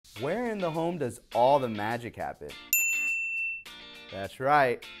Where in the home does all the magic happen? That's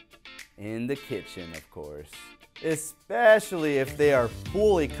right, in the kitchen, of course. Especially if they are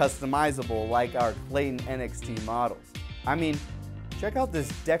fully customizable like our Clayton NXT models. I mean, check out this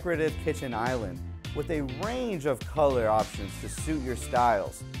decorative kitchen island with a range of color options to suit your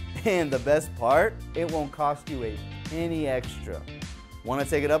styles. And the best part, it won't cost you a penny extra. Want to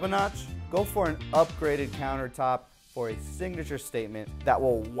take it up a notch? Go for an upgraded countertop for a signature statement that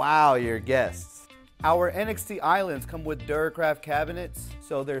will wow your guests. Our NXT islands come with Duracraft cabinets,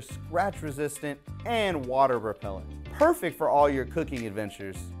 so they're scratch resistant and water repellent. Perfect for all your cooking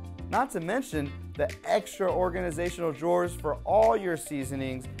adventures. Not to mention the extra organizational drawers for all your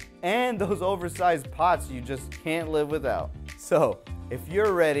seasonings and those oversized pots you just can't live without. So, if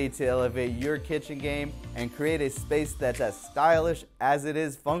you're ready to elevate your kitchen game and create a space that's as stylish as it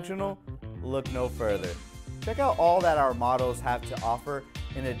is functional, look no further. Check out all that our models have to offer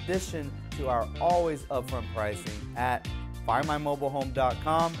in addition to our always upfront pricing at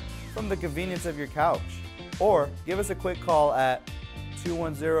findmymobilehome.com from the convenience of your couch. Or give us a quick call at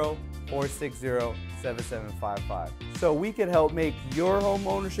 210-460-7755 so we can help make your home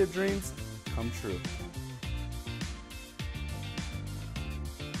ownership dreams come true.